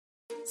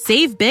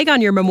Save big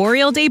on your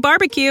Memorial Day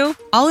barbecue,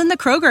 all in the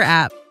Kroger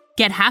app.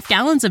 Get half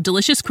gallons of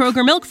delicious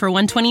Kroger milk for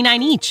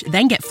 $1.29 each.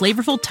 Then get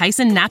flavorful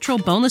Tyson natural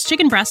boneless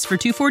chicken breasts for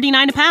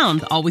 $2.49 a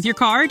pound, all with your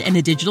card and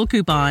a digital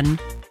coupon.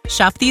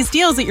 Shop these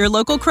deals at your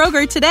local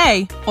Kroger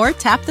today, or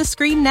tap the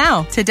screen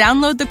now to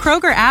download the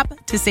Kroger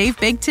app to save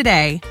big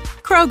today.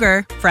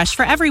 Kroger, fresh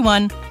for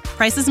everyone.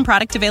 Prices and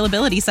product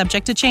availability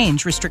subject to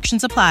change.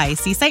 Restrictions apply.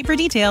 See site for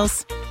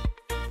details.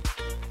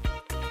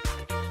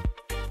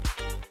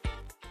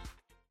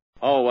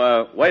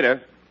 Oh,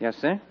 waiter. Yes,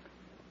 sir?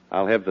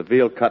 I'll have the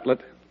veal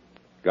cutlet,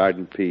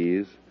 garden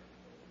peas,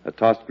 a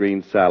tossed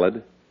green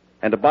salad,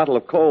 and a bottle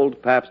of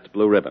cold Pabst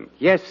Blue Ribbon.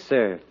 Yes,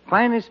 sir.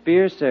 Finest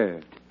beer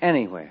served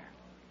anywhere.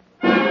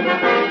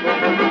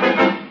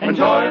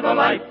 Enjoy the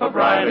life of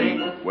Riley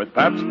with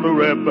Pabst Blue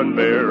Ribbon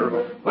beer.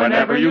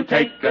 Whenever you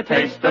take a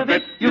taste of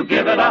it, you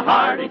give it a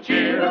hearty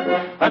cheer.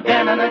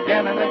 Again and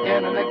again and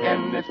again and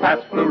again, it's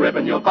Pabst Blue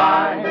Ribbon you'll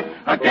buy.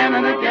 Again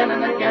and again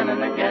and again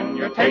and again,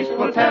 your taste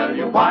will tell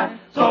you why.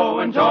 So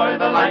enjoy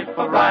the life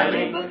of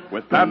Riley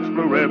with Pabst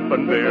Blue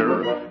Ribbon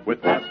beer.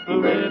 With Pabst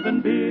Blue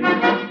Ribbon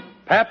beer.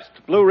 Pabst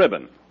Blue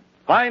Ribbon,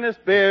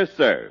 finest beer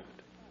served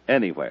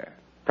anywhere.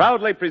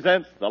 Proudly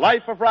presents The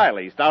Life of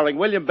Riley, starring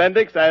William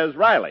Bendix as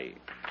Riley.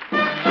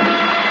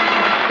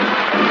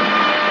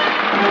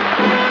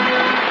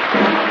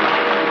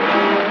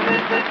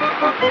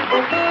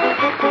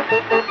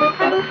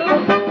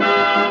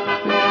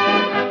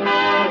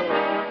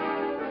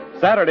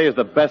 Saturday is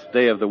the best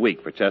day of the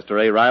week for Chester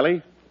A.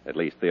 Riley, at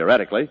least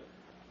theoretically.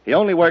 He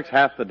only works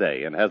half the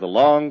day and has a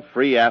long,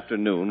 free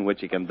afternoon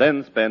which he can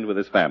then spend with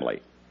his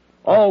family.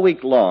 All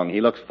week long,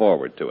 he looks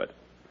forward to it.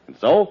 And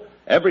so,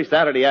 every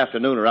Saturday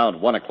afternoon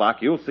around 1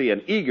 o'clock, you'll see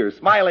an eager,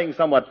 smiling,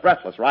 somewhat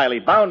breathless Riley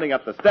bounding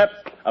up the steps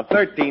of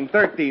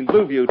 1313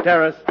 Blueview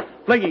Terrace,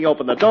 flinging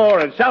open the door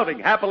and shouting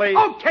happily,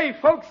 Okay,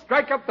 folks,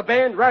 strike up the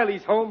band.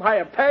 Riley's home.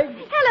 Hiya, Peg.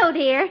 Hello,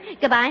 dear.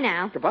 Goodbye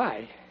now.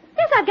 Goodbye.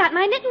 Yes, I've got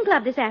my knitting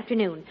club this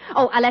afternoon.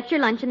 Oh, I left your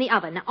lunch in the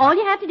oven. All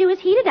you have to do is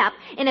heat it up,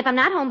 and if I'm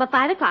not home by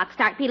 5 o'clock,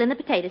 start peeling the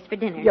potatoes for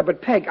dinner. Yeah,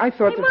 but Peg, I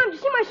thought... Hey, Mom, did you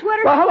see my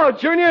sweater? Well, hello,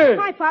 Junior.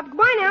 Hi, Pop.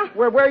 Goodbye now.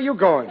 Where are you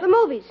going? The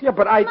movies. Yeah,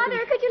 but I...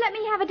 Mother, could you let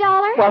me have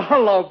 $1? Well,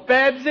 hello,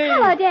 Babsy.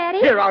 Hello, Daddy.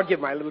 Here, I'll give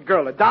my little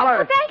girl $1.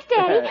 Oh, thanks,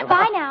 Daddy.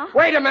 Bye now.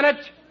 Wait a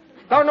minute.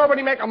 Don't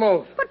nobody make a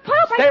move. But,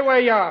 Pop, Stay where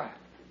you are.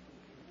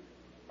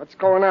 What's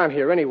going on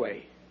here,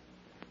 anyway?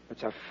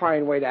 It's a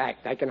fine way to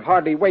act. I can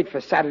hardly wait for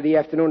Saturday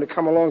afternoon to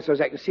come along so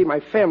as I can see my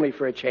family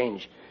for a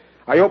change.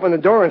 I open the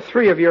door and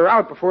 3 of you are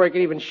out before I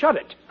can even shut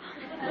it.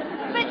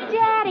 But,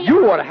 Daddy...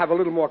 You ought to have a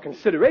little more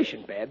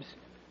consideration, Babs.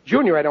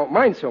 Junior, I don't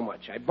mind so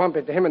much. I bump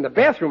into him in the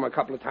bathroom a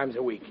couple of times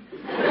a week.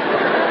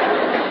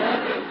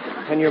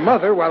 And your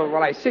mother, well,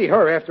 I see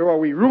her. After all,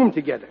 we room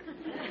together.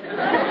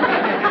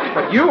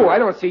 But you, I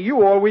don't see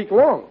you all week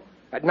long.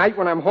 At night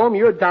when I'm home,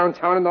 you're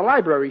downtown in the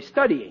library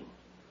studying.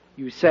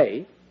 You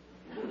say.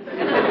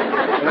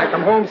 And I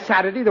come home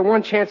Saturday, the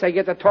one chance I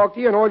get to talk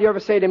to you, and all you ever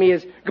say to me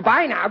is,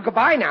 goodbye now,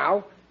 goodbye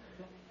now.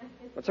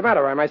 What's the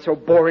matter? Am I so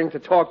boring to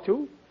talk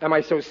to? Am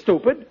I so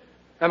stupid?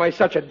 Am I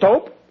such a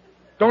dope?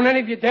 Don't any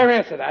of you dare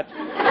answer that.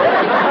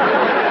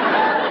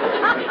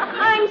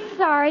 I'm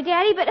sorry,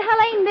 Daddy, but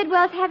Helene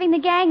Bidwell's having the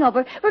gang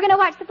over. We're going to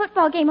watch the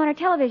football game on her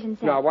television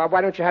set. No,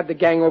 why don't you have the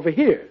gang over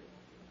here?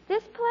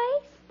 This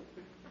place?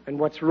 And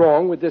what's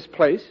wrong with this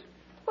place?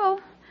 Well,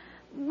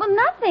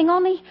 nothing,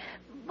 only...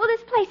 Well,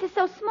 this place is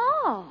so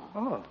small.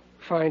 Oh,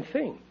 fine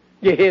thing.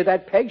 You hear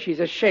that, Peg? She's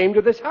ashamed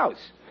of this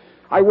house.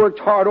 I worked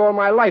hard all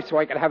my life so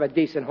I could have a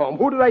decent home.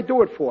 Who did I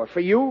do it for? For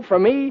you? For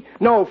me?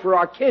 No, for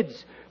our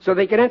kids, so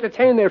they can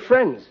entertain their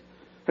friends.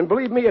 And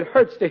believe me, it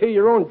hurts to hear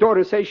your own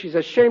daughter say she's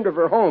ashamed of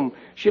her home.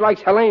 She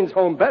likes Helene's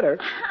home better.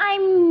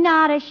 I'm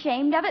not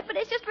ashamed of it, but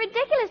it's just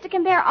ridiculous to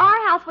compare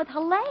our house with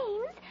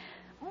Helene's.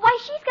 Why,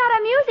 she's got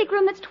a music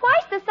room that's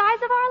twice the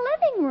size of our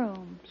living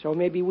room. So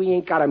maybe we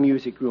ain't got a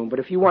music room, but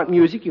if you want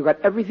music, you got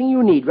everything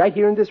you need right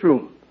here in this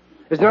room.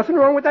 There's nothing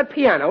wrong with that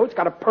piano. It's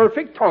got a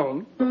perfect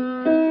tone.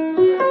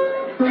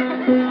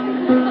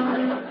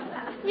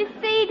 You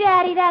see,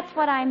 Daddy, that's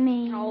what I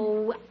mean.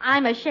 Oh,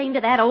 I'm ashamed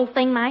of that old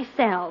thing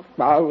myself.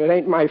 Well, it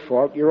ain't my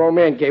fault. Your old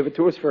man gave it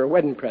to us for a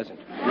wedding present.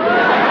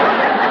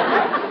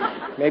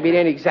 Maybe it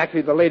ain't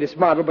exactly the latest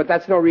model, but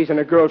that's no reason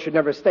a girl should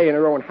never stay in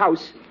her own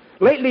house.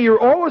 Lately, you're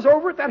always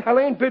over at that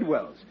Helene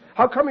Bidwell's.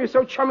 How come you're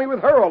so chummy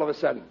with her all of a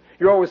sudden?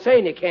 You're always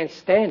saying you can't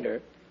stand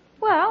her.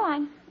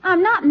 Well,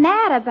 I'm not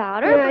mad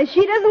about her. Yeah,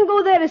 she doesn't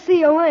go there to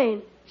see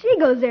Elaine. She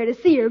goes there to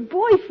see her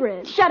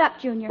boyfriend. Shut up,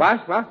 Junior.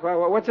 What?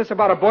 What's this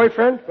about a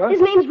boyfriend? What?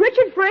 His name's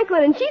Richard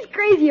Franklin, and she's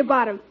crazy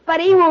about him.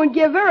 But he won't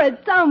give her a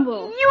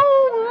tumble.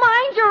 You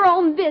mind your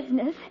own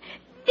business.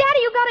 Daddy,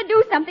 you got to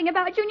do something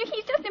about Junior.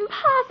 He's just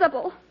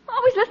impossible.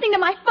 Always listening to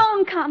my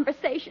phone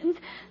conversations.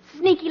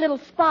 Sneaky little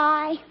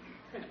spy.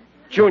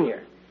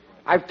 Junior,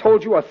 I've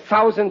told you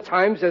 1,000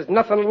 times there's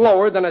nothing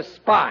lower than a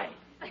spy.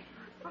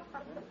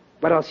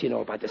 What else you know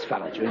about this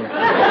fella, Junior?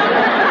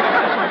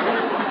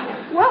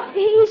 Well,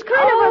 he's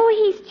kind of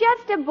Oh, he's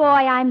just a boy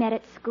I met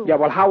at school. Yeah,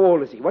 well, how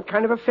old is he? What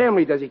kind of a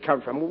family does he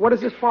come from? What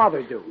does his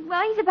father do?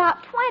 Well, he's about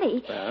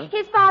 20. Yeah?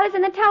 His father's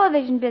in the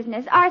television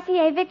business,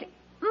 RCA Victor.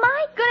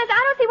 My goodness,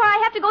 I don't see why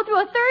I have to go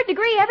through a third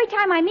degree every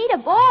time I meet a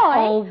boy.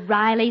 Oh,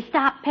 Riley,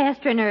 stop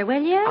pestering her,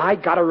 will you? I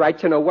got a right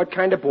to know what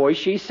kind of boy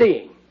she's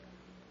seeing.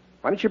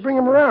 Why don't you bring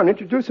him around,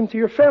 introduce him to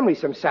your family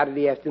some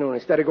Saturday afternoon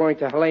instead of going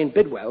to Helene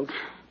Bidwell's?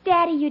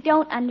 Daddy, you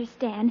don't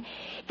understand.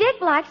 Dick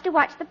likes to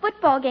watch the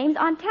football games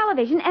on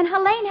television, and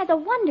Helene has a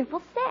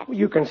wonderful set. Well,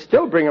 you can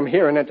still bring him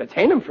here and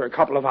entertain him for a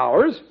couple of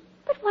hours.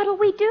 But what'll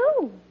we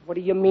do? What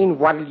do you mean,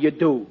 what'll you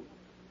do?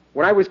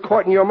 When I was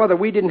courting your mother,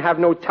 we didn't have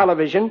no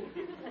television,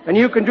 and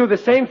you can do the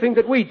same thing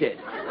that we did.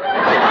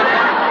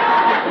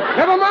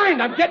 Never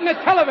mind, I'm getting a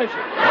television.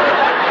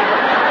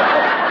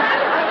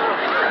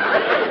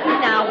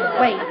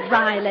 Now, wait,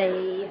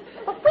 Riley.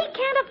 But we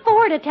can't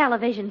afford a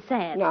television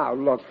set. Now,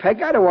 look,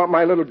 Peg, I don't want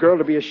my little girl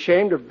to be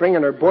ashamed of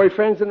bringing her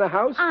boyfriends in the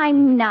house.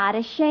 I'm not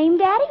ashamed,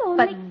 Daddy,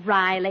 only... But,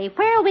 Riley,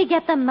 where'll we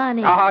get the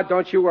money? Ah,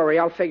 don't you worry.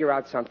 I'll figure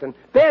out something.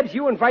 Babs,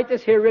 you invite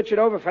this here Richard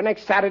over for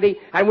next Saturday,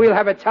 and we'll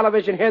have a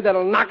television here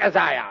that'll knock his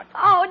eye out.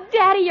 Oh,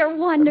 Daddy, you're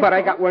wonderful. But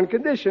I got one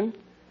condition.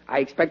 I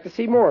expect to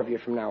see more of you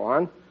from now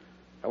on.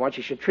 I want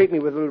you should treat me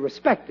with a little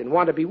respect and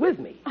want to be with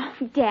me. Oh,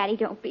 Daddy,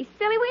 don't be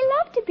silly. We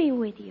love to be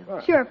with you.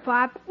 Sure,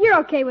 Pop. You're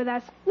okay with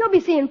us. You'll be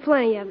seeing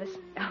plenty of us.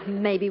 Oh,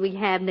 maybe we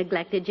have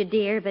neglected you,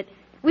 dear, but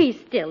we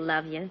still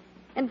love you.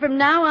 And from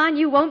now on,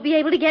 you won't be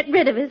able to get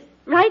rid of us.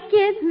 Right,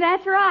 kid?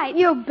 That's right.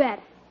 You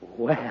bet.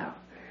 Well,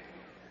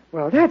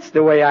 that's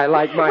the way I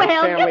like my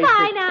Well, family.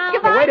 goodbye now.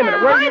 Oh, wait a minute.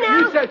 Bye Wait, now.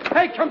 you said,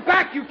 hey, come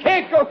back. You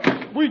can't go.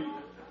 We...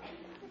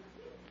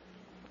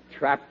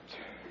 Trapped.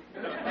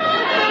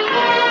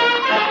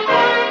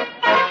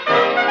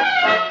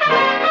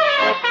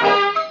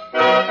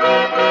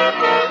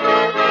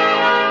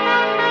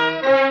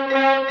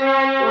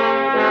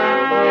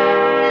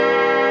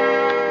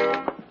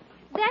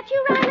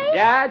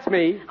 Yeah, it's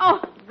me.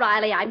 Oh,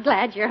 Riley, I'm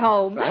glad you're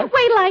home. What?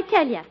 Wait till I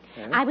tell you.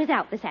 I was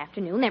out this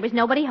afternoon. There was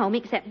nobody home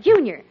except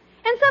Junior.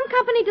 And some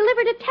company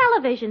delivered a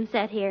television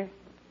set here.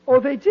 Oh,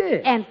 they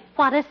did? And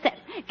what a set.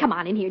 Come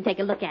on in here and take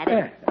a look at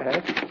it.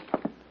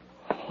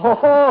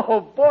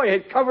 Oh, boy,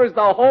 it covers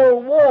the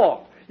whole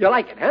wall. You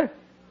like it, huh?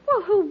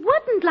 Well, who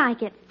wouldn't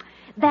like it?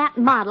 That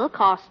model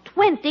cost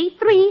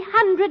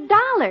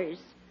 $2,300.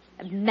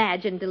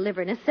 Imagine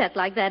delivering a set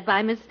like that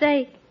by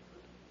mistake.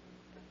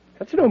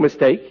 That's no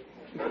mistake.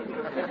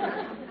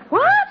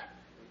 What?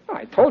 Oh,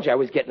 I told you I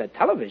was getting a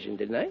television,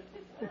 didn't I?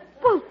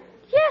 Well,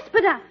 yes,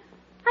 but I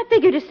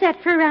figured a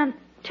set for around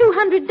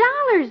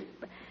 $200.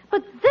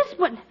 But this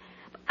one,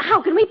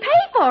 how can we pay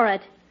for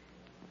it?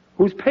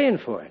 Who's paying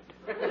for it?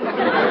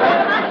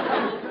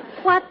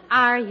 What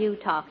are you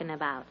talking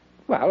about?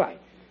 Well,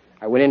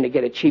 I went in to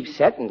get a cheap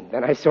set, and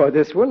then I saw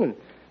this one, and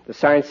the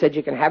sign said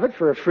you can have it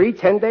for a free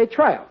 10-day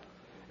trial.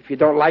 If you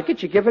don't like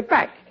it, you give it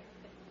back.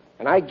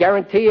 And I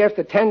guarantee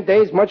after 10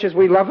 days, much as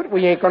we love it,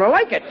 we ain't going to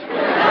like it.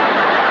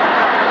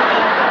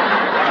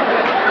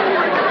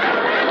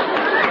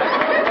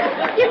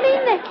 You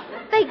mean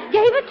they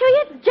gave it to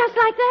you just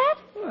like that?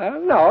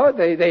 Well, no,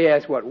 they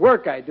asked what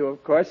work I do,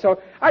 of course,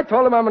 so I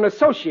told them I'm an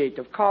associate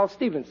of Carl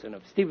Stevenson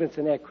of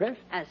Stevenson Aircraft.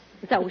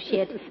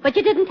 Associate. But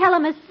you didn't tell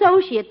them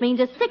associate means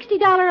a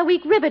 $60 a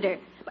week riveter.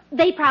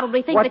 They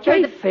probably think What that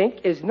you're they think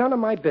is none of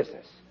my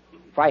business.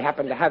 If I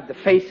happen to have the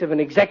face of an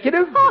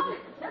executive... Oh.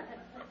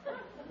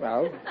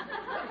 Well,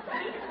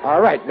 all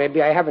right,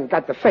 maybe I haven't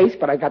got the face,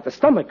 but I got the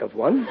stomach of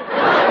one.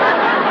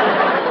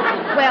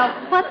 Well,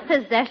 what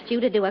possessed you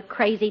to do a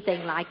crazy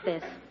thing like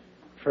this?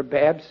 For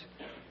Babs?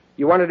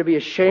 You want her to be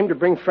ashamed to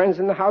bring friends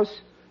in the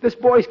house? This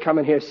boy's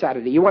coming here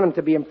Saturday. You want him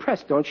to be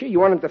impressed, don't you? You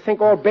want him to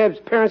think all Babs'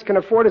 parents can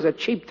afford is a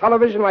cheap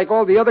television like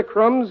all the other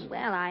crumbs?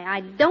 Well,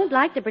 I don't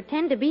like to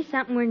pretend to be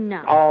something we're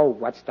not. Oh,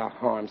 what's the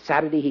harm?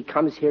 Saturday he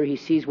comes here, he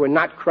sees we're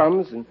not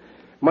crumbs, and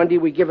Monday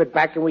we give it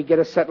back and we get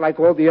a set like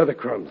all the other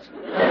crumbs.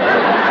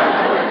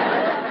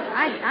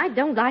 I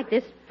don't like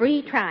this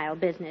free trial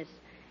business.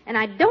 And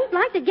I don't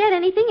like to get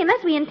anything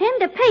unless we intend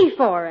to pay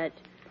for it.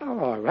 Oh,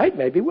 all right,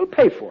 maybe we'll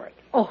pay for it.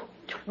 Oh,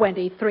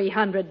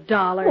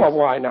 $2,300. Well,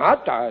 why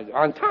not?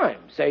 On time.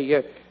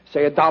 Say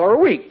 $1 a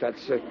week.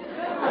 That's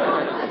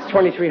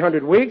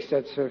 2,300 weeks.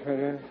 That's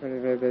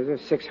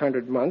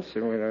 600 months.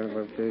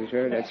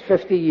 That's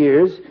 50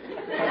 years.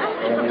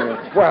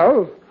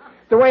 Well,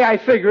 the way I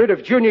figure it,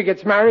 if Junior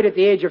gets married at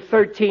the age of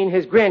 13,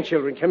 his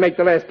grandchildren can make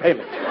the last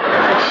payment.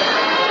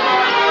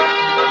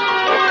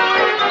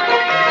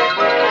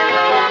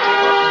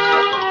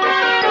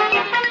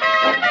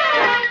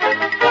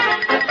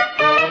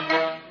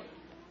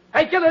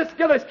 Hey, Gillis,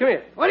 come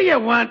here. What do you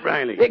want,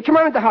 Riley? Hey, come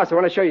on into the house. I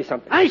want to show you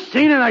something. I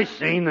seen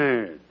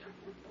it.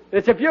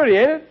 It's a beauty,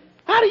 ain't it?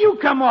 How do you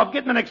come off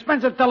getting an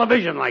expensive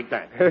television like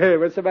that?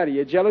 What's the matter?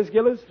 You jealous,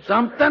 Gillis?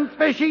 Something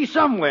fishy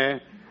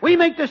somewhere. We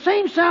make the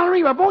same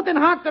salary, we're both in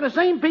hock to the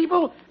same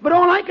people, but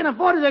all I can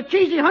afford is a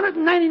cheesy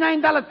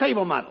 $199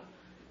 table model.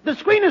 The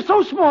screen is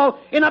so small,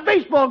 in a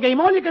baseball game,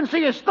 all you can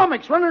see is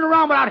stomachs running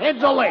around without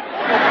heads or legs.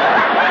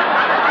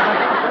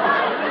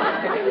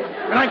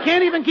 And I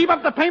can't even keep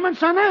up the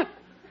payments on that.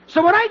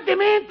 So what I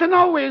demand to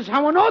know is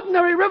how an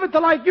ordinary riveter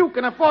like you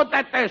can afford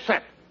that there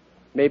set.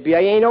 Maybe I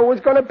ain't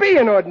always going to be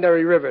an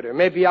ordinary riveter.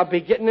 Maybe I'll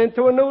be getting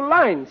into a new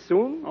line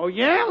soon. Oh,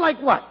 yeah?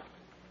 Like what?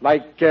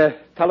 Like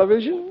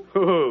television?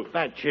 Oh,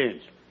 fat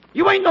chance.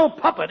 You ain't no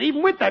puppet,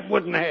 even with that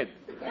wooden head.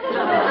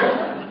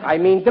 I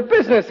mean the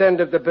business end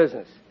of the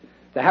business.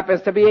 There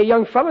happens to be a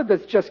young fella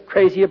that's just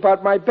crazy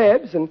about my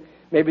Babs, and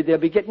maybe they'll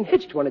be getting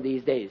hitched one of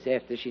these days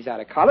after she's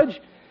out of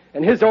college.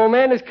 And his old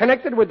man is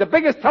connected with the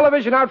biggest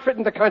television outfit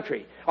in the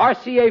country,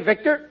 RCA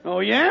Victor. Oh,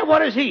 yeah?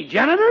 What is he,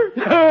 janitor?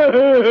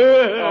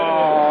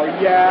 Oh,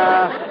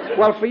 yeah.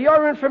 Well, for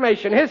your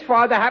information, his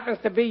father happens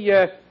to be,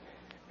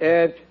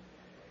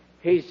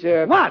 he's,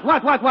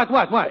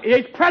 What?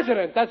 He's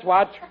president, that's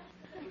what.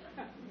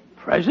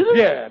 President?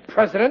 Yeah,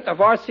 president of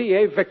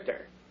RCA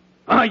Victor.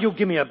 Oh, you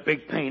give me a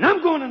big pain.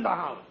 I'm going in the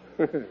house.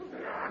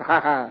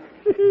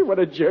 What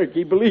a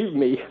jerky, believe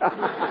me.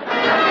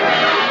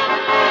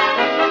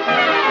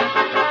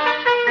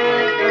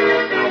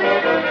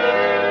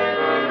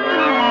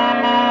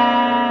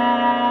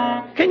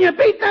 Can you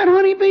beat that,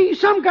 honeybee?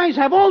 Some guys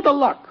have all the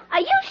luck.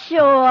 Are you sure?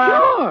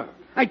 Sure.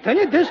 I tell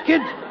you, this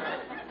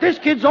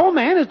kid's old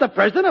man is the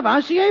president of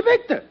RCA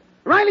Victor.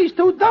 Riley's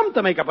too dumb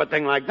to make up a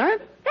thing like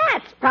that.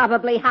 That's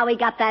probably how he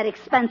got that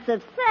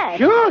expensive set.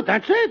 Sure,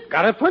 that's it.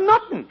 Got it for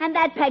nothing. And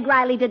that Peg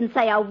Riley didn't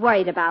say a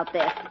word about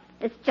this.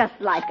 It's just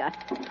like her.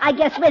 I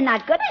guess we're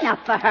not good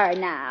enough for her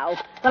now.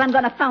 Well, I'm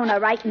going to phone her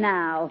right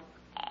now.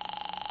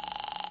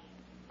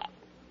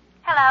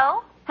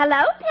 Hello?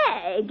 Hello,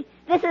 Peg.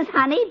 This is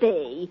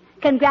Honeybee.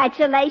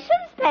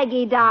 Congratulations,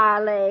 Peggy,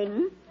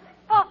 darling.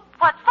 Well,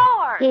 what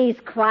for? He's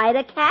quite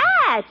a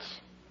catch.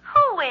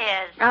 Who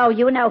is? Oh,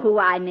 you know who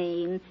I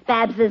mean.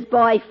 Babs's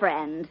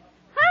boyfriend.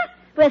 Huh?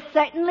 We're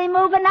certainly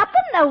moving up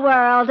in the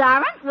world,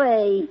 aren't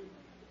we?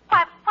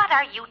 What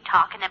are you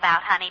talking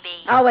about,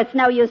 Honeybee? Oh, it's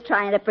no use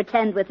trying to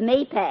pretend with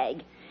me,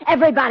 Peg.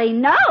 Everybody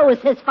knows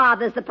his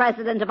father's the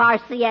president of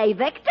RCA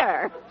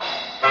Victor.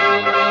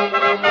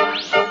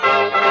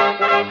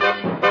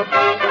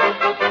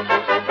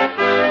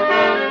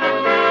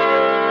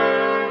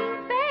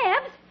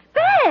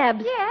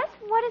 Babs. Yes?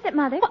 What is it,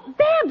 Mother? Well,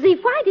 Babsy,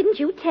 why didn't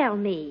you tell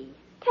me?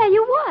 Tell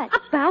you what?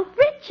 About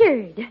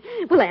Richard.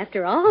 Well,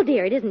 after all,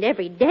 dear, it isn't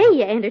every day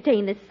you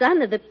entertain the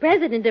son of the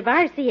president of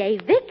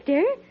RCA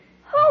Victor.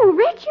 Who,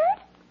 Richard?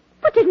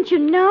 But didn't you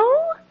know?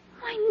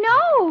 I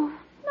know.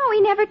 No,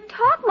 he never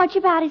talked much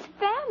about his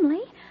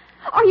family.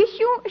 Are you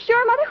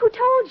sure, Mother? Who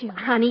told you?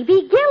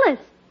 Honeybee Gillis.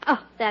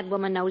 Oh, that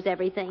woman knows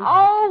everything.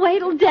 Oh, wait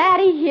till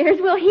Daddy hears.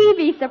 Will he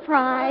be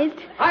surprised?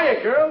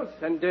 Hiya, girls.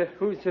 And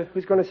who's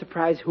going to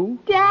surprise who?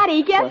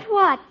 Daddy, guess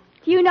what?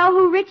 Do you know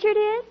who Richard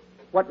is?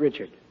 What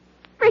Richard?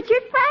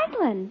 Richard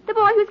Franklin, the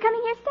boy who's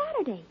coming here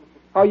Saturday.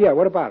 Oh, yeah,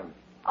 what about him?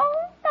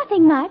 Oh,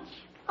 nothing much.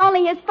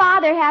 Only his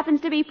father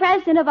happens to be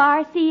president of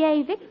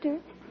RCA Victor.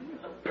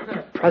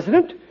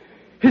 President?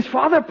 His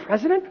father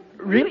president?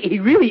 Really? He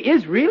really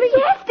is, really?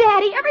 Yes,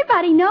 Daddy.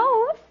 Everybody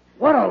knows.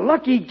 What a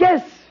lucky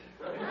guess.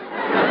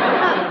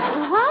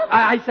 What?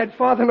 I said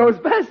father knows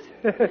best.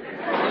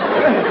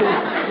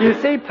 You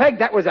see, Peg,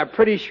 that was a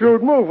pretty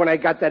shrewd move when I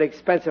got that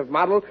expensive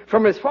model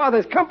from his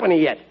father's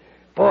company yet.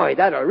 Boy,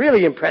 that'll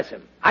really impress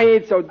him. I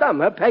ain't so dumb,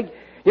 huh, Peg?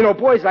 You know,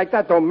 boys like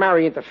that don't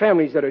marry into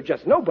families that are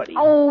just nobody.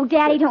 Oh,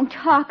 Daddy, don't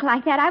talk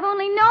like that. I've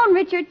only known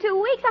Richard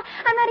 2 weeks.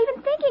 I'm not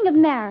even thinking of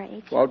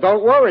marriage. Well,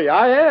 don't worry.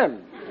 I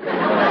am.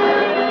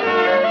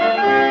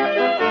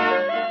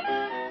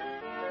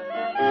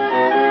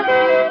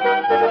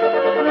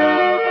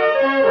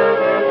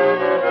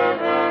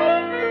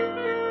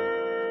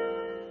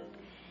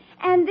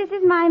 And this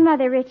is my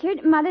mother,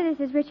 Richard. Mother, this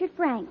is Richard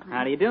Franklin.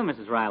 How do you do,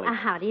 Mrs. Riley?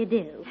 How do you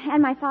do?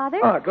 And my father?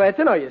 Oh, glad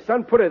to know you,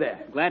 son. Put her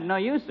there. Glad to know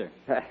you, sir.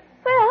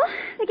 Well,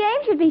 the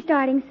game should be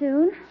starting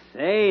soon.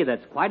 Say,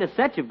 that's quite a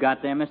set you've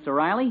got there, Mr.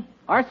 Riley.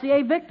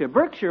 RCA Victor,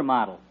 Berkshire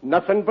model.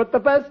 Nothing but the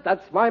best.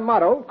 That's my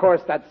motto. Of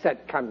course, that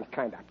set comes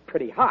kind of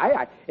pretty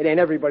high. It ain't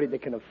everybody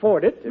that can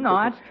afford it. No,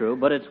 that's true,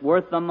 but it's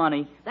worth the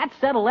money. That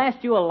set'll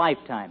last you a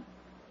lifetime.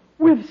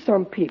 With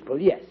some people,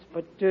 yes.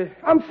 But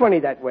I'm funny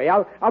that way.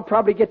 I'll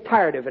probably get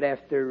tired of it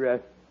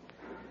after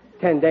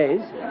 10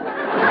 days.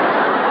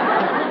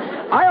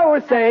 I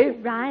always say,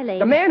 Riley.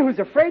 The man who's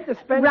afraid to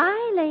spend...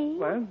 Riley.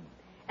 What?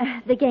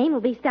 The game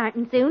will be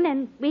starting soon,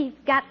 and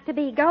we've got to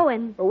be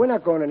going. Well, we're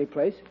not going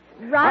anyplace.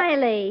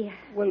 Riley.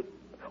 Well,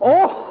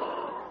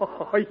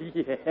 oh,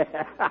 yeah.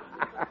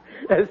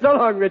 So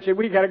long, Richard.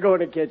 We got to go in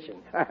the kitchen.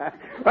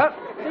 Well,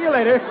 see you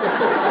later.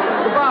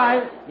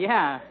 Goodbye.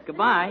 Yeah,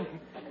 goodbye.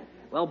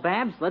 Well,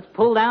 Babs, let's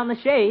pull down the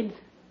shades.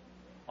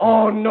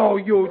 Oh, no,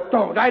 you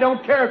don't. I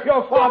don't care if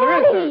your father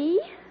Daddy.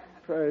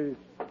 is...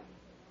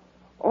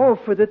 Oh,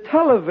 for the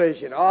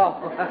television.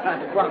 Oh,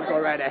 well, go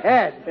right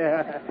ahead.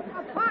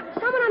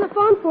 Someone on the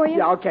phone for you.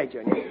 Yeah, okay,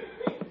 Junior.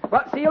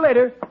 Well, see you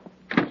later.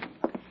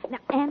 Now,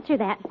 answer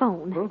that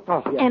phone.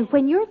 Oh, yeah. And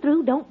when you're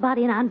through, don't butt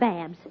in on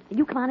Babs.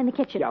 You come on in the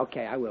kitchen. Yeah,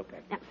 okay, I will,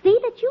 Peg. Now, see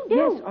that you do.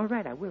 Yes, all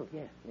right, I will,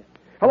 yeah.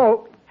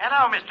 Hello?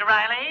 Hello, Mr.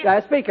 Riley. Yeah,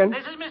 speaking.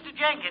 This is Mr.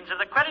 Jenkins of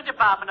the credit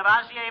department of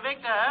RCA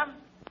Victor.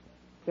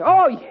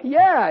 Oh,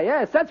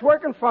 yeah, set's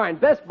working fine.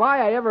 Best buy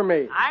I ever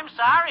made. I'm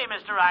sorry,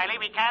 Mr. Riley.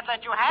 We can't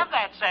let you have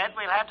that set.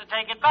 We'll have to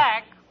take it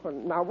back. Well,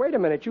 now, wait a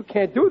minute. You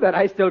can't do that.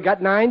 I still got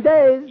 9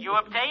 days. You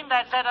obtained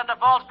that set under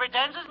false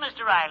pretenses,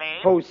 Mr. Riley.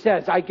 Who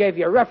says? I gave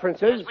you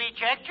references. Yes, we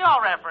checked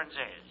your references.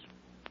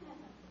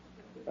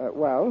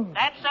 Well?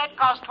 That set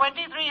cost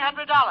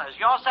 $2,300.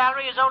 Your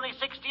salary is only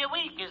 $60 a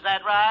week. Is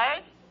that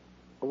right?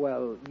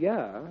 Well,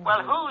 yeah.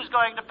 Well, who's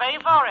going to pay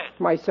for it?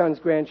 My son's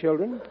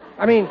grandchildren.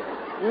 I mean,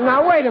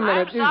 now, wait a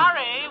minute. I'm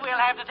sorry. We'll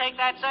have to take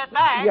that set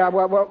back. Yeah,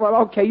 well,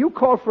 okay. You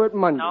call for it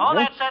Monday. No,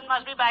 that set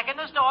must be back in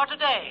the store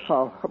today.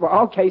 Oh,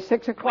 well, okay,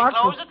 6 o'clock. We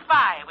close at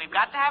 5. We've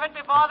got to have it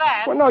before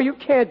that. Well, no, you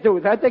can't do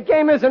that. The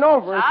game isn't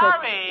over.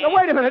 Sorry. No,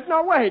 wait a minute.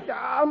 No, wait.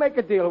 I'll make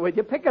a deal with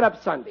you. Pick it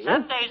up Sunday.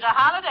 Sunday's a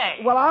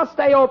holiday. Well, I'll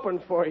stay open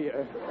for you.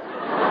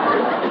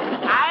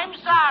 I'm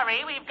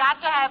sorry. We've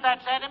got to have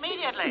that set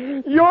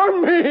immediately.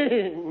 You're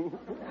mean.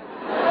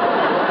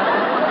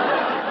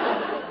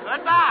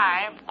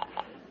 Goodbye.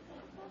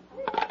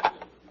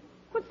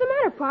 What's the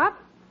matter, Pop?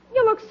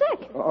 You look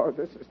sick. Oh,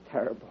 this is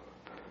terrible.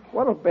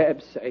 What'll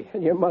Babs say?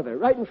 And your mother,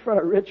 right in front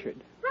of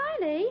Richard.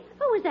 Riley,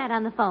 who was that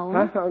on the phone?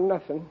 Huh? Oh,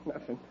 nothing.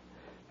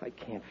 I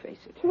can't face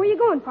it. Where you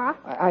going, Pop?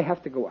 I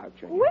have to go out,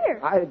 Junior.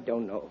 Where? I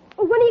don't know.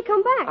 Well, when do you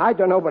come back? I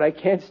don't know, but I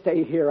can't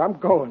stay here. I'm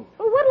going.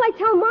 Well, what'll I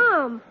tell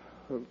Mom?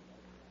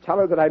 Tell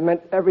her that I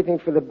meant everything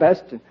for the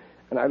best,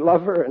 and I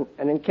love her,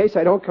 and in case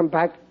I don't come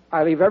back,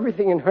 I leave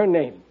everything in her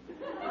name,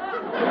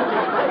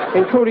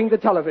 including the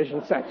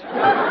television set.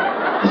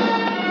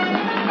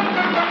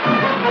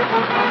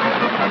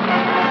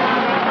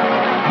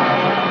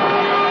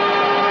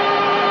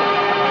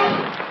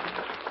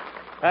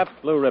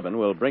 Pabst Blue Ribbon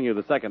will bring you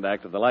the second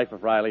act of The Life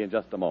of Riley in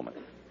just a moment.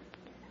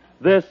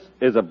 This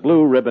is a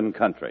blue ribbon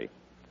country.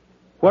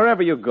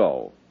 Wherever you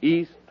go,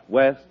 east,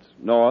 west,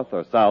 north,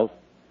 or south,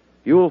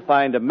 you'll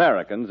find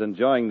Americans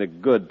enjoying the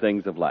good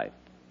things of life.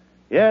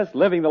 Yes,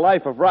 living the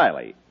life of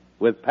Riley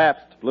with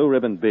Pabst Blue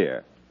Ribbon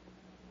beer.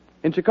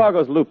 In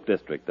Chicago's Loop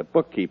District, the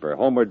bookkeeper,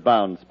 homeward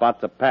bound,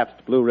 spots a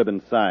Pabst Blue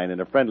Ribbon sign in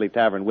a friendly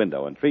tavern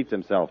window and treats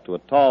himself to a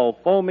tall,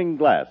 foaming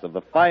glass of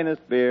the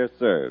finest beer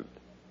served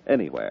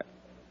anywhere.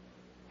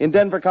 In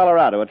Denver,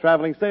 Colorado, a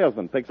traveling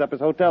salesman picks up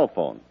his hotel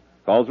phone,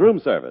 calls room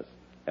service,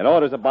 and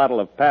orders a bottle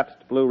of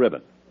Pabst Blue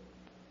Ribbon.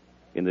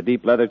 In the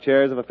deep leather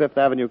chairs of a Fifth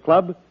Avenue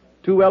club,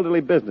 2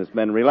 elderly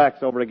businessmen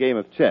relax over a game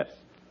of chess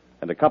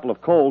and a couple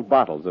of cold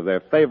bottles of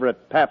their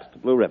favorite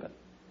Pabst Blue Ribbon.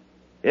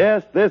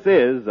 Yes, this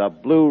is a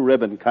blue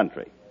ribbon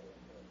country.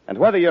 And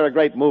whether you're a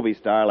great movie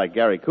star like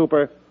Gary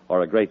Cooper,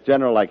 or a great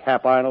general like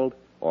Hap Arnold,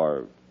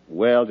 or,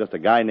 well, just a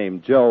guy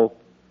named Joe,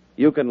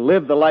 you can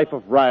live the life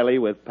of Riley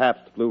with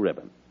Pabst Blue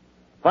Ribbon.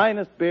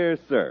 Finest beer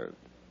served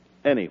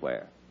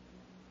anywhere.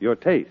 Your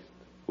taste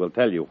will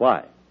tell you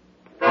why.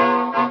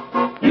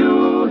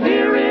 You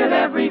hear it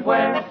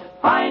everywhere.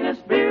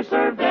 Finest beer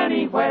served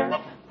anywhere.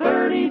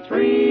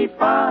 33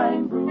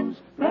 fine brews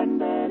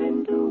blended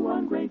into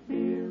one great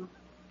beer.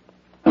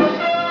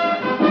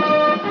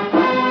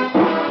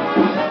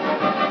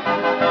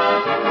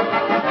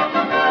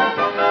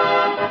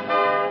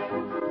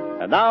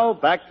 And now,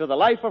 back to The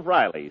Life of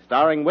Riley,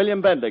 starring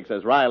William Bendix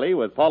as Riley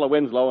with Paula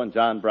Winslow and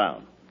John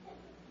Brown.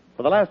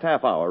 For the last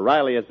half hour,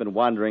 Riley has been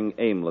wandering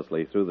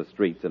aimlessly through the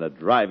streets in a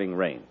driving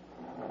rain.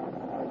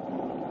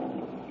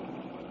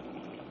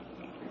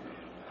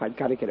 I've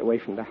got to get away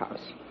from the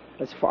house.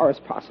 As far as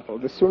possible.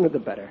 The sooner the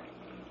better.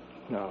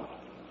 No,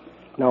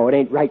 it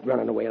ain't right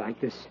running away like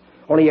this.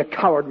 Only a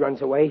coward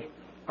runs away.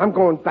 I'm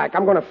going back.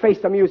 I'm going to face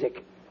the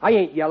music. I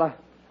ain't yellow.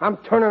 I'm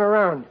turning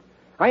around.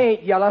 I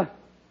ain't yellow.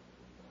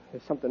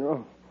 There's something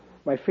wrong.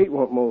 My feet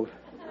won't move.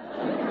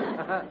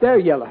 They're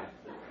yellow.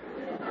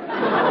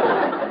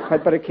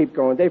 I'd better keep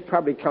going. They've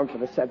probably come for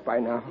the set by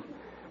now.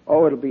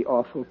 Oh, it'll be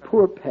awful.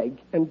 Poor Peg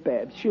and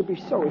Babs. She'll be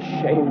so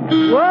ashamed.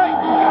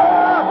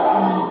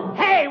 What?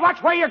 Hey,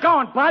 watch where you're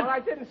going, bud. Well, I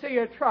didn't see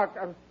your truck.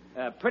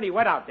 Pretty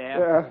wet out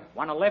there.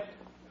 Want a lift?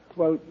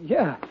 Well,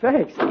 yeah,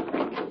 thanks.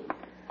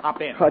 Hop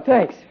in. Oh,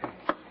 thanks.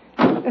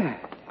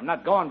 I'm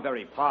not going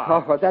very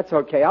far. Oh, that's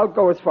okay. I'll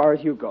go as far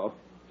as you go.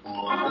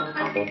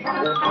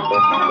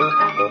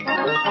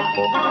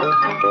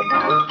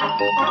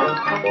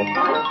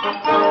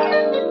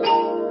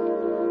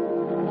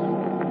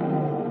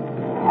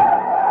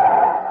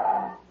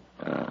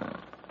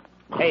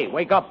 Hey,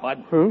 wake up,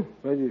 bud.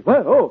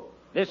 What? Oh.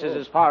 This is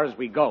as far as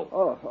we go.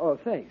 Oh,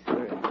 thanks.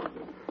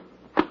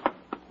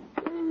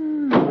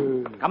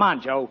 Come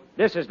on, Joe.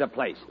 This is the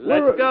place.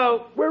 Let's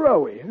go. Where are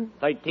we?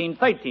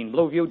 1313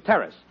 Blueview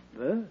Terrace.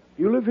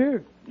 You live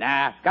here?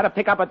 Nah, gotta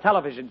pick up a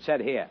television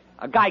set here.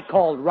 A guy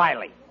called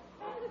Riley.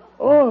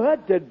 Oh,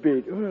 that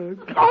deadbeat.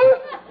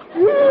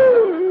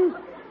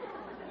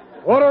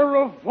 What a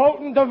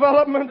revolting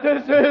development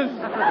this is.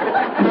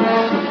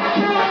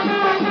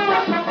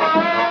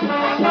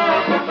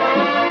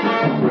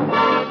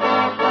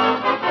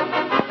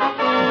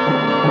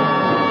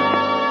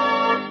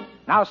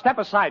 Now step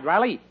aside,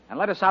 Riley, and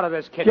let us out of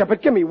this kitchen. Yeah,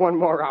 but give me 1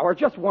 more hour.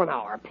 Just 1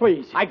 hour,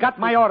 please. I got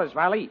my orders,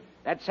 Riley.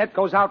 That set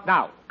goes out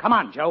now. Come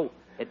on, Joe.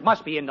 It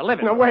must be in the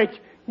living room. No, wait.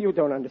 You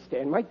don't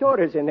understand. My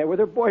daughter's in there with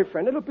her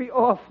boyfriend. It'll be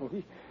awful.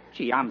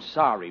 Gee, I'm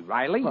sorry,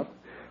 Riley.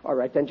 All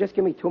right, then just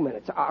give me 2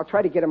 minutes. I'll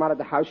try to get him out of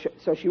the house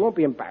so she won't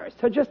be embarrassed.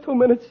 Just 2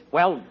 minutes.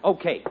 Well,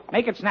 okay.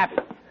 Make it snappy.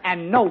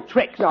 And no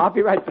tricks. No, I'll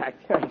be right back.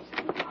 Thanks.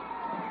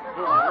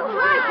 Oh,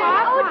 hi,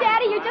 Pop. Oh,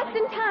 Daddy, you're just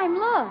in time.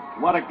 Look.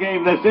 What a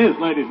game this is,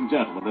 ladies and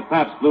gentlemen, that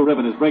Pabst Blue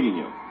Ribbon is bringing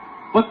you.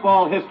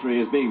 Football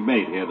history is being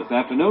made here this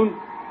afternoon.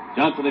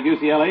 Johnson of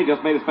UCLA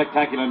just made a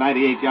spectacular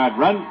 98-yard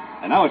run,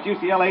 and now it's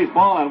UCLA's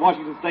ball on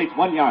Washington State's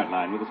 1-yard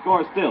line, with the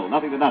score still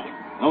 0-0, and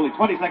only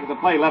 20 seconds of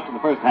play left in the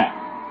first half.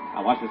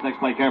 Now watch this next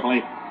play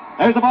carefully.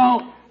 There's the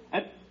ball.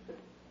 And...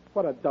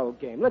 What a dull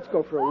game. Let's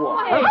go for a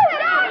walk.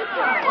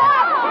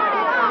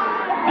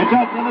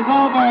 Adjustment is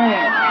over.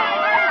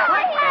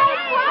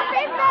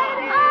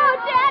 Oh,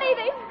 Daddy,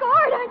 they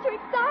scored. Aren't you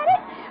excited?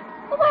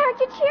 Well, why aren't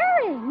you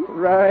cheering?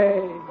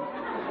 Right.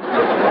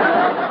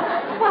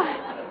 What?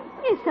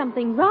 Is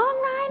something wrong,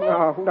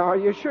 Riley? No.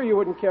 You sure you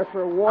wouldn't care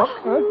for a walk,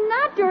 huh?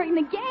 Not during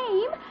the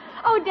game.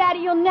 Oh, Daddy,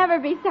 you'll never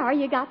be sorry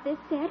you got this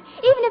set,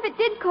 even if it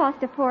did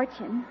cost a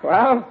fortune.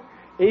 Well,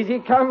 easy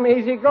come,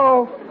 easy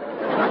go.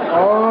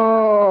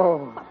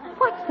 Oh.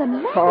 What's the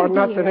matter, Oh,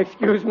 nothing. dear?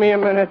 Excuse me a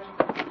minute.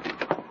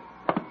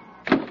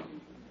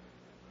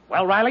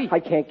 Well, Riley? I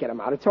can't get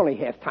him out. It's only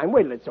halftime.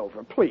 Wait till it's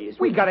over, please.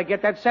 We got to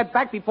get that set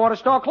back before the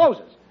store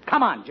closes.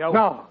 Come on, Joe.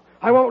 No,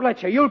 I won't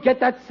let you. You'll get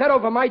that set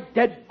over my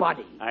dead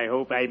body. I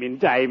hope I'm in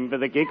time for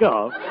the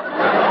kickoff.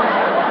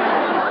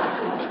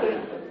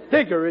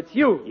 Digger, it's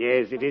you.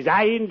 Yes, it is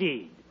I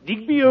indeed.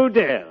 Digby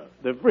Odell,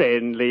 the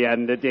friendly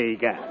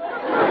undertaker.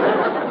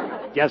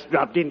 Just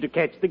dropped in to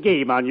catch the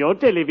game on your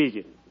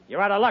television.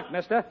 You're out of luck,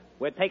 mister.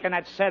 We're taking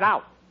that set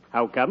out.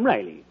 How come,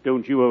 Riley?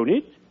 Don't you own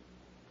it?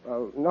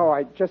 No,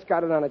 I just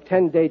got it on a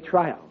 10-day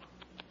trial.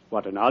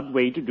 What an odd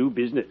way to do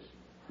business.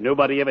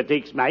 Nobody ever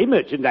takes my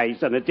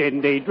merchandise on a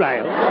 10-day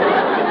trial.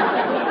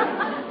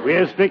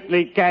 We're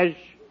strictly cash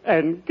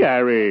and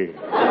carry.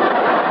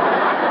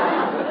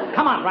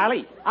 Come on,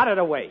 Riley. Out of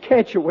the way.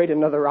 Can't you wait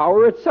another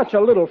hour? It's such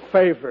a little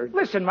favor.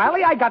 Listen,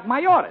 Riley, I got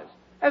my orders.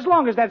 As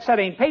long as that set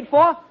ain't paid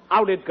for,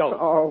 out it goes.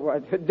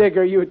 Oh,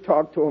 Digger, you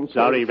talk to him.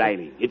 Sorry,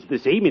 Riley. It's the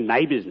same in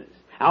my business.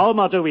 Our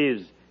motto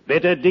is,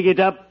 better dig it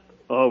up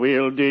or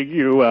we'll dig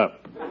you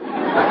up.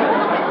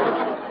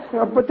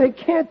 No, but they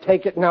can't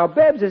take it now.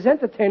 Babs is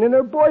entertaining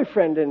her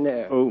boyfriend in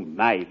there. Oh,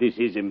 my, this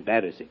is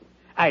embarrassing.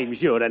 I'm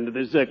sure under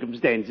the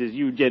circumstances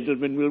you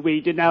gentlemen will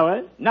wait an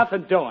hour.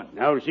 Nothing doing.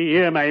 Now, see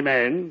here, my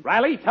man.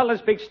 Riley, tell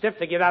this big stiff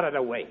to get out of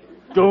the way.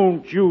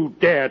 Don't you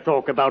dare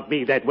talk about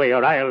me that way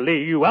or I'll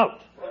lay you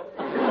out.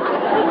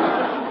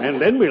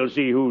 And then we'll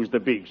see who's the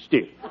big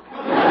stiff.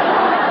 Come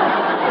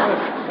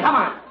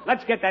on.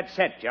 Let's get that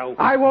set, Joe.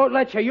 I won't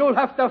let you. You'll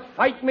have to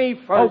fight me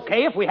first.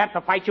 Okay, if we have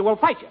to fight you, we'll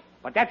fight you.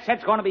 But that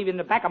set's going to be in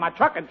the back of my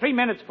truck in 3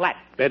 minutes flat.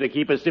 Better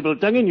keep a civil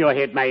tongue in your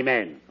head, my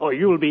man, or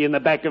you'll be in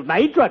the back of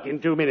my truck in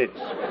 2 minutes.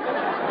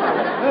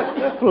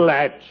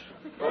 Flat.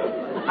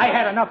 I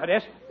had enough of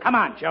this. Come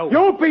on, Joe.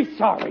 You'll be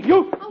sorry.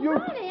 Riley,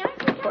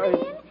 aren't you coming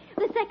in?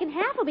 The second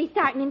half will be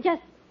starting in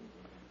just...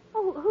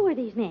 Oh, who are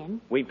these men?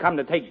 We've come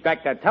to take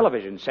back that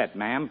television set,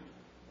 ma'am.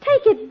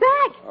 Take it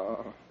back.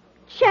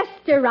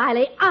 Chester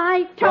Riley,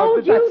 I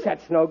told you... That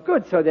set's no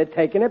good, so they're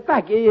taking it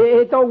back.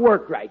 It don't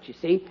work right, you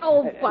see.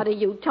 Oh, what are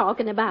you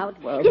talking about?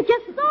 Well- You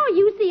just saw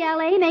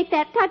UCLA make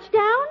that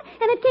touchdown,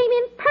 and it came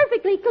in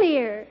perfectly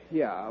clear.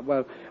 Yeah,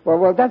 well,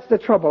 that's the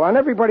trouble. On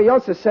everybody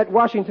else's set,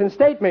 Washington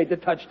State made the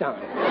touchdown.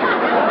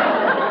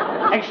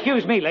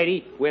 Excuse me,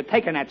 lady. We're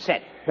taking that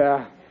set.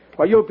 Well,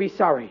 you'll be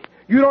sorry.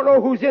 You don't know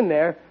who's in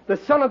there. The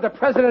son of the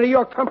president of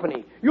your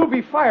company. You'll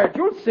be fired.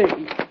 You'll see.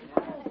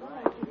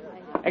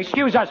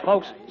 Excuse us,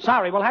 folks.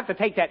 Sorry, we'll have to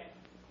take that.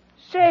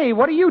 Say,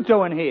 what are you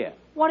doing here?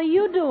 What are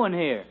you doing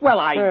here? Well,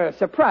 I...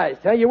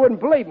 Surprised, huh? You wouldn't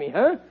believe me,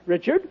 huh?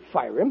 Richard,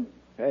 fire him.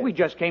 We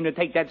just came to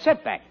take that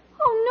set back.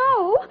 Oh,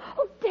 no.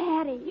 Oh,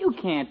 Daddy. You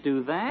can't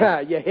do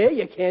that. You hear?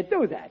 You can't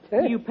do that.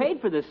 Huh? You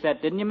paid for this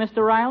set, didn't you,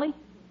 Mr. Riley?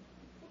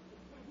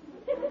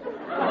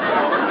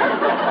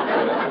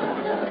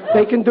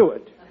 They can do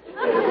it.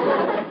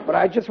 But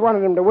I just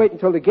wanted them to wait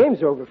until the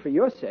game's over for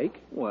your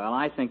sake. Well,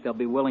 I think they'll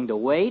be willing to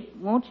wait,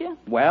 won't you?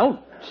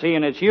 Well,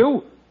 seeing it's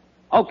you.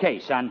 Okay,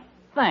 son.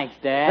 Thanks,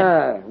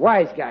 Dad.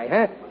 Wise guy,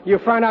 huh? You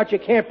found out you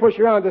can't push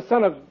around the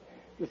son of...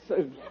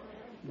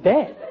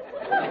 Dad?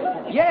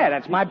 Yeah,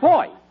 that's my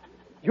boy.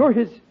 You're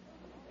his...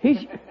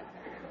 He's...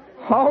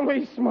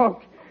 Holy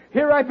smoke.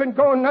 Here I've been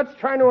going nuts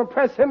trying to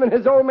impress him, and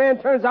his old man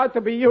turns out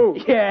to be you.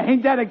 Yeah,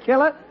 ain't that a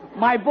killer?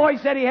 My boy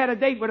said he had a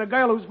date with a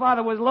girl whose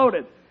father was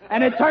loaded,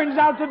 and it turns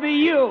out to be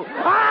you.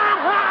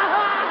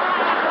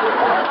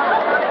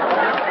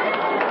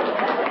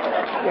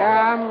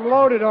 Yeah, I'm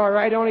loaded all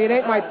right, only it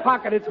ain't my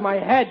pocket, it's my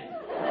head.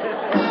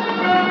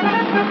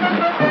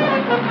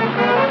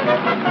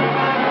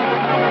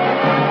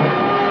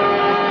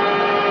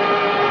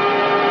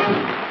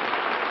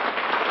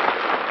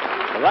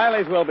 The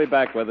Rileys will be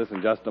back with us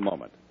in just a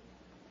moment.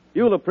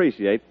 You'll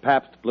appreciate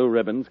Pabst Blue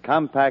Ribbon's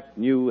compact,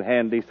 new,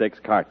 handy 6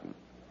 carton.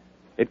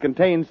 It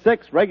contains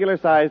 6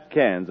 regular-sized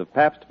cans of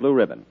Pabst Blue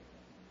Ribbon.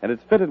 and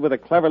it's fitted with a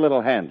clever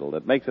little handle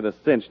that makes it a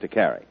cinch to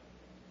carry.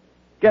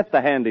 Get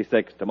the Handy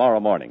 6 tomorrow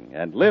morning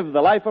and live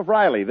the life of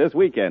Riley this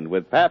weekend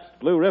with Pabst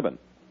Blue Ribbon.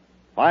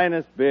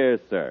 Finest beer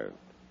served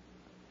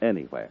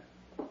anywhere.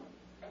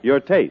 Your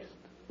taste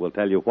will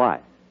tell you why.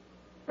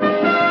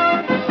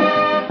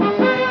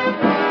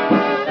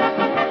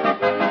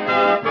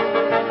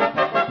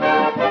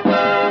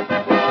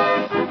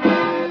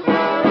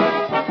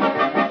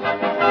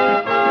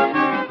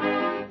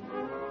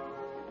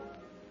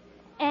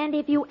 And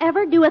if you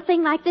ever do a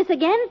thing like this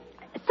again,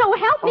 so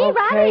help me,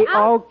 Riley.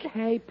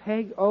 Okay,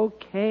 Peg,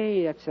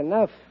 okay. That's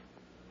enough.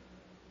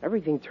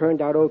 Everything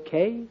turned out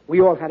okay.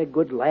 We all had a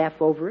good laugh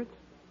over it.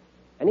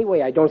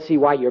 Anyway, I don't see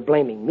why you're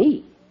blaming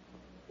me.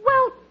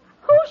 Well,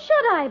 who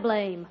should I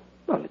blame?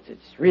 Well,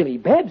 it's really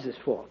Babs'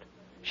 fault.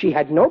 She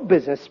had no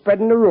business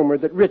spreading the rumor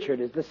that Richard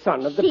is the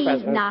son of the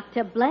president. She's not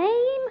to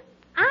blame.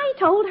 I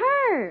told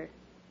her.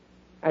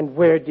 And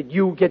where did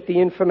you get the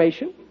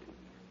information?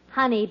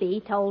 Honeybee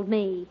told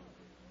me.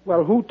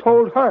 Well, who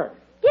told her?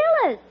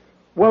 Gillis.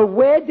 Well,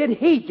 where did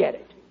he get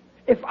it?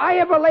 If I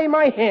ever lay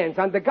my hands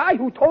on the guy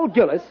who told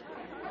Gillis...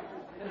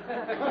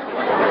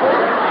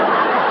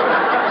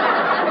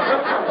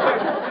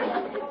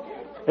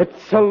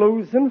 It's a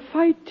losing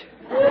fight.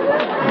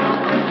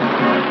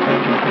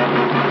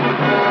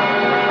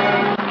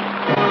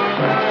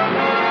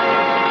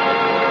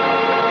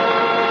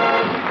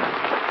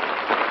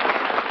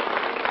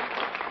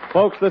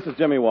 Folks, this is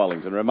Jimmy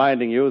Wallington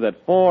reminding you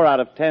that 4 out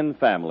of 10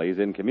 families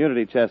in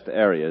community chest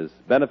areas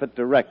benefit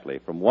directly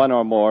from one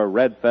or more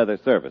Red Feather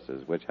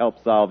services, which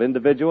help solve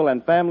individual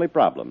and family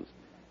problems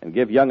and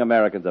give young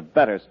Americans a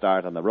better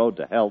start on the road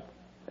to health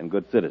and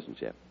good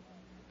citizenship.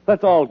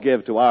 Let's all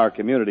give to our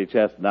community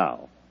chest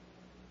now.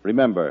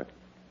 Remember,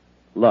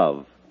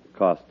 love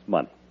costs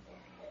money.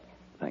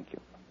 Thank you.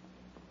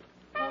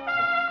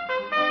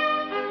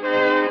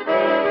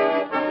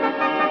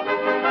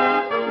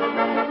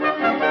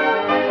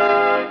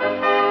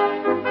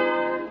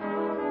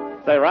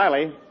 Say,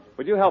 Riley,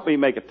 would you help me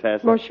make a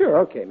test? Well, sure.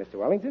 Okay, Mr.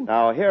 Wellington.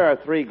 Now, here are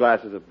 3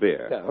 glasses of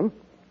beer. Yeah.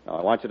 Now,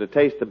 I want you to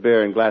taste the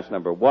beer in glass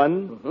number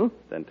 1,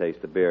 then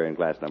taste the beer in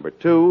glass number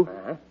 2,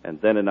 and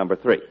then in number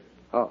 3.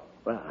 Oh,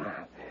 well,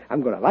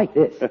 I'm going to like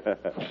this.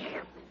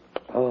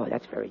 Oh,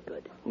 that's very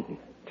good.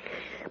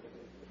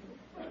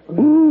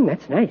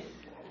 That's nice.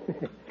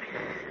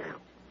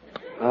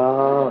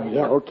 Oh,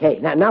 yeah, okay.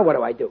 Now what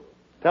do I do?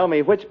 Tell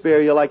me which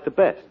beer you like the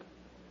best.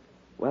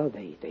 Well,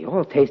 they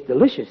all taste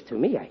delicious to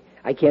me.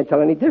 I can't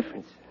tell any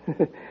difference.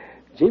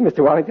 Gee,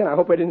 Mr. Wellington, I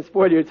hope I didn't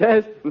spoil your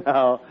test.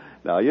 No,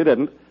 you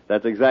didn't.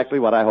 That's exactly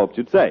what I hoped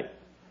you'd say.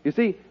 You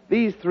see,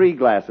 these 3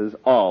 glasses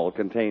all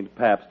contained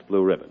Pabst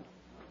Blue Ribbon.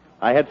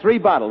 I had 3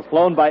 bottles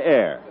flown by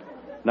air.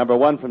 Number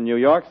 1 from New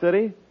York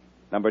City,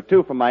 number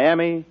 2 from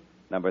Miami,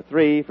 number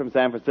 3 from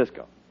San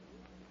Francisco.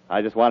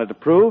 I just wanted to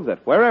prove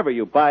that wherever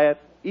you buy it,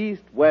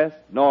 east, west,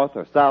 north,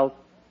 or south,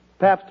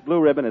 Pabst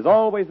Blue Ribbon is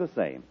always the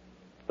same.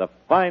 The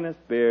finest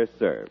beer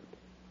served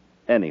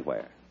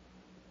anywhere.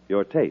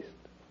 Your taste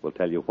will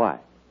tell you why.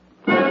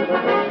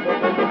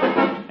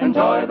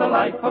 Enjoy the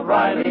life of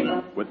Riley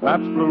with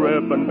Pabst Blue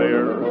Ribbon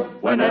beer.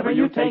 Whenever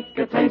you take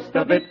a taste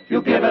of it,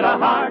 you give it a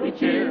hearty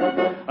cheer.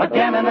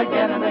 Again and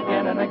again and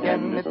again and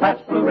again, it's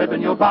Pabst Blue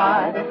Ribbon you'll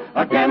buy.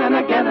 Again and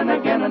again and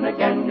again and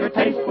again, your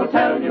taste will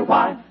tell you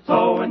why.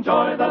 So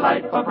enjoy the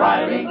life of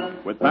Riley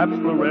with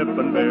Pabst Blue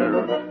Ribbon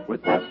beer.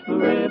 With Pabst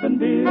Blue Ribbon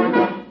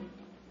beer.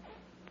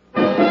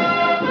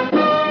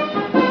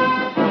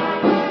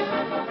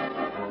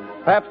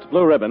 Pabst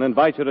Blue Ribbon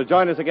invites you to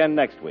join us again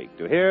next week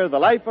to hear The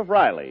Life of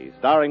Riley,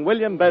 starring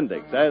William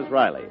Bendix as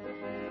Riley.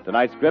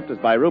 Tonight's script is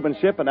by Reuben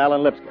Shipp and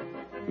Alan Lipscomb.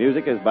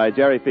 Music is by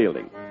Jerry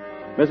Fielding.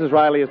 Mrs.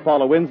 Riley is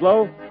Paula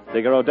Winslow.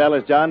 Digger Odell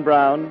is John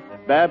Brown.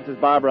 Babs is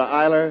Barbara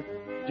Eiler.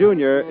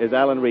 Junior is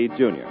Alan Reed,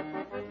 Jr.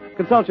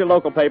 Consult your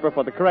local paper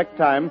for the correct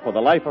time for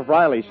The Life of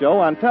Riley show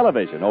on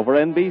television over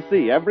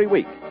NBC every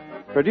week.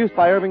 Produced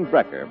by Irving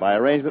Brecker by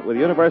arrangement with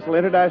Universal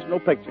International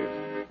Pictures.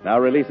 Now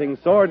releasing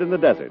Sword in the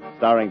Desert,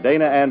 starring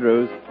Dana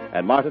Andrews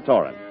and Marta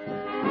Torrance.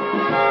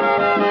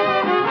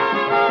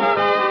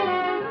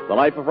 The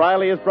Life of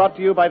Riley is brought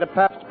to you by the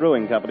Pabst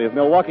Brewing Company of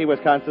Milwaukee,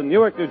 Wisconsin,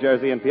 Newark, New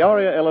Jersey, and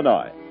Peoria,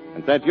 Illinois.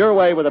 And sent your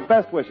way with the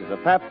best wishes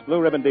of Pabst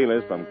Blue Ribbon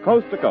dealers from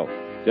coast to coast.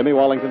 Jimmy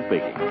Wallington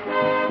speaking.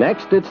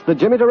 Next, it's the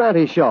Jimmy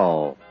Durante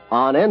Show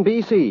on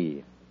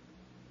NBC.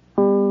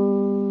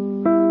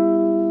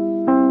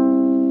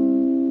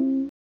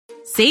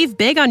 Save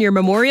big on your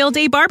Memorial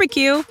Day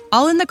barbecue,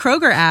 all in the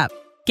Kroger app.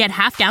 Get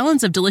half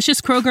gallons of delicious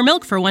Kroger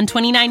milk for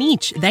 $1.29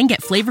 each. Then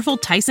get flavorful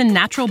Tyson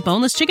natural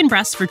boneless chicken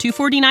breasts for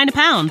 $2.49 a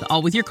pound,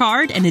 all with your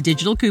card and a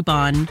digital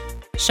coupon.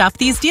 Shop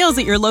these deals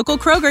at your local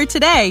Kroger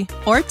today,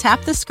 or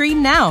tap the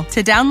screen now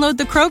to download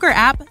the Kroger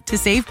app to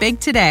save big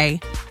today.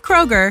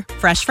 Kroger,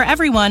 fresh for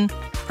everyone.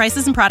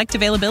 Prices and product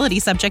availability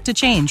subject to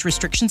change.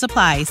 Restrictions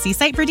apply. See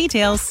site for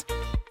details.